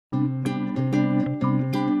Hey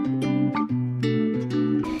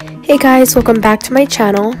guys, welcome back to my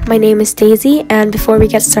channel. My name is Daisy, and before we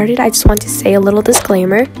get started, I just want to say a little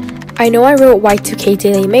disclaimer. I know I wrote Y2K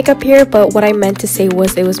daily makeup here, but what I meant to say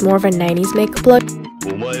was it was more of a 90s makeup look.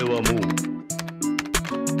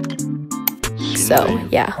 So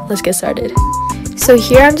yeah, let's get started. So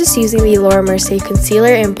here I'm just using the Mercier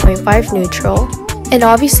concealer in 0.5 neutral. And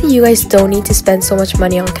obviously you guys don't need to spend so much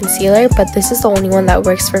money on concealer, but this is the only one that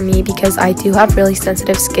works for me because I do have really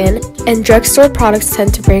sensitive skin and drugstore products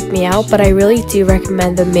tend to break me out, but I really do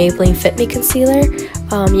recommend the Maybelline Fit Me concealer.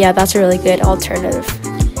 Yeah, that's a really good alternative.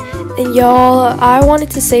 And y'all, I wanted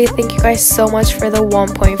to say thank you guys so much for the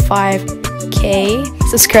 1.5k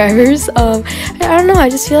subscribers. I don't know, I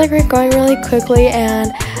just feel like we're going really quickly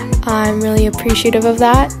and I'm really appreciative of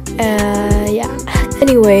that. Yeah.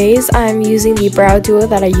 Anyways, I'm using the brow duo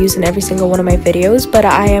that I use in every single one of my videos, but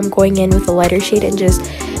I am going in with a lighter shade and just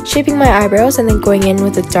shaping my eyebrows, and then going in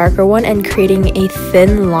with a darker one and creating a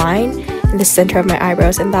thin line in the center of my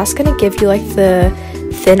eyebrows, and that's gonna give you like the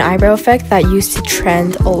thin eyebrow effect that used to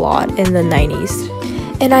trend a lot in the 90s.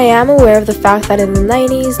 And I am aware of the fact that in the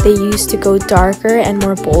 90s they used to go darker and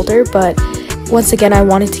more bolder, but once again I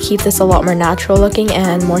wanted to keep this a lot more natural looking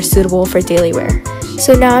and more suitable for daily wear.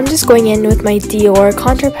 So now I'm just going in with my Dior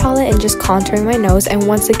Contour palette and just contouring my nose, and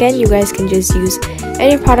once again you guys can just use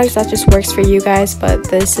any product that just works for you guys, but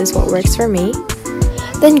this is what works for me.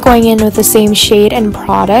 Then going in with the same shade and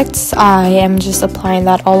products, I am just applying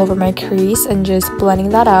that all over my crease and just blending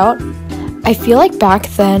that out. I feel like back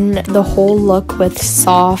then the whole look with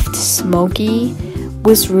soft, smoky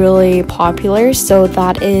was really popular, so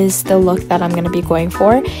that is the look that I'm going to be going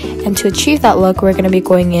for. And to achieve that look, we're going to be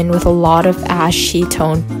going in with a lot of ashy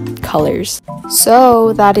tone colors.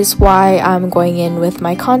 So that is why I'm going in with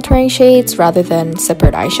my contouring shades rather than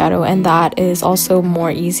separate eyeshadow, and that is also more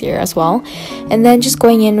easier as well. And then just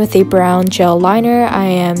going in with a brown gel liner, I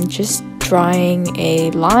am just drawing a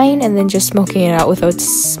line and then just smoking it out with a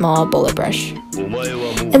small bullet brush.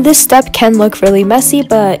 And this step can look really messy,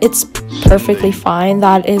 but it's perfectly fine.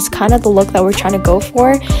 That is kind of the look that we're trying to go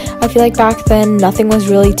for. I feel like back then nothing was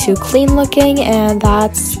really too clean looking, and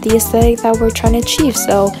that's the aesthetic that we're trying to achieve,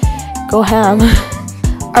 so go ham.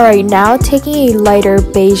 Alright, now taking a lighter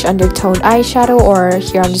beige undertoned eyeshadow, or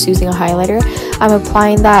here I'm just using a highlighter, I'm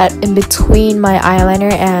applying that in between my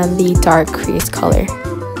eyeliner and the dark crease color.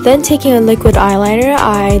 Then taking a liquid eyeliner,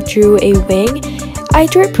 I drew a wing. I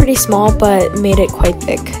drew it pretty small but made it quite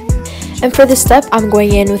thick. And for this step, I'm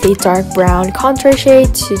going in with a dark brown contour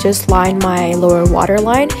shade to just line my lower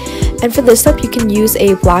waterline. And for this step, you can use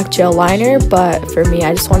a black gel liner, but for me,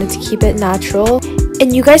 I just wanted to keep it natural.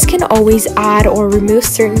 And you guys can always add or remove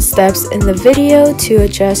certain steps in the video to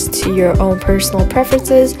adjust to your own personal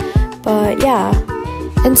preferences, but yeah.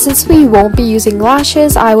 And since we won't be using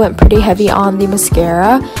lashes, I went pretty heavy on the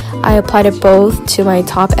mascara. I applied it both to my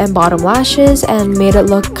top and bottom lashes and made it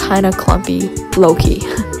look kind of clumpy, low-key.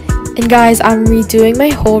 And guys, I'm redoing my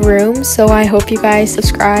whole room, so I hope you guys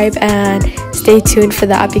subscribe and stay tuned for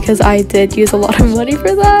that because I did use a lot of money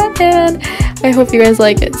for that, and I hope you guys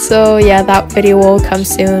like it. So yeah, that video will come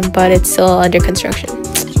soon, but it's still under construction.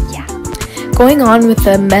 Going on with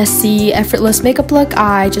the messy, effortless makeup look,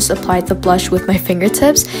 I just applied the blush with my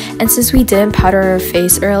fingertips, and since we didn't powder our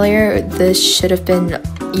face earlier, this should have been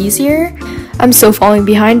easier. I'm so falling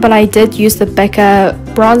behind, but I did use the Becca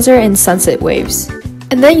bronzer in Sunset Waves.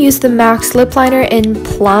 And then use the MAC lip liner in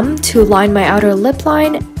Plum to line my outer lip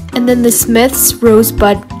line, and then the Smith's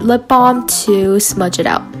Rosebud lip balm to smudge it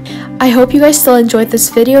out. I hope you guys still enjoyed this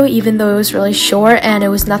video even though it was really short and it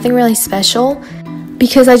was nothing really special,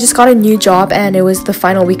 because I just got a new job and it was the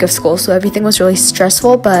final week of school, so everything was really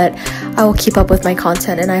stressful, but I will keep up with my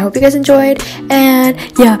content and I hope you guys enjoyed, and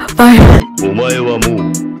yeah, bye.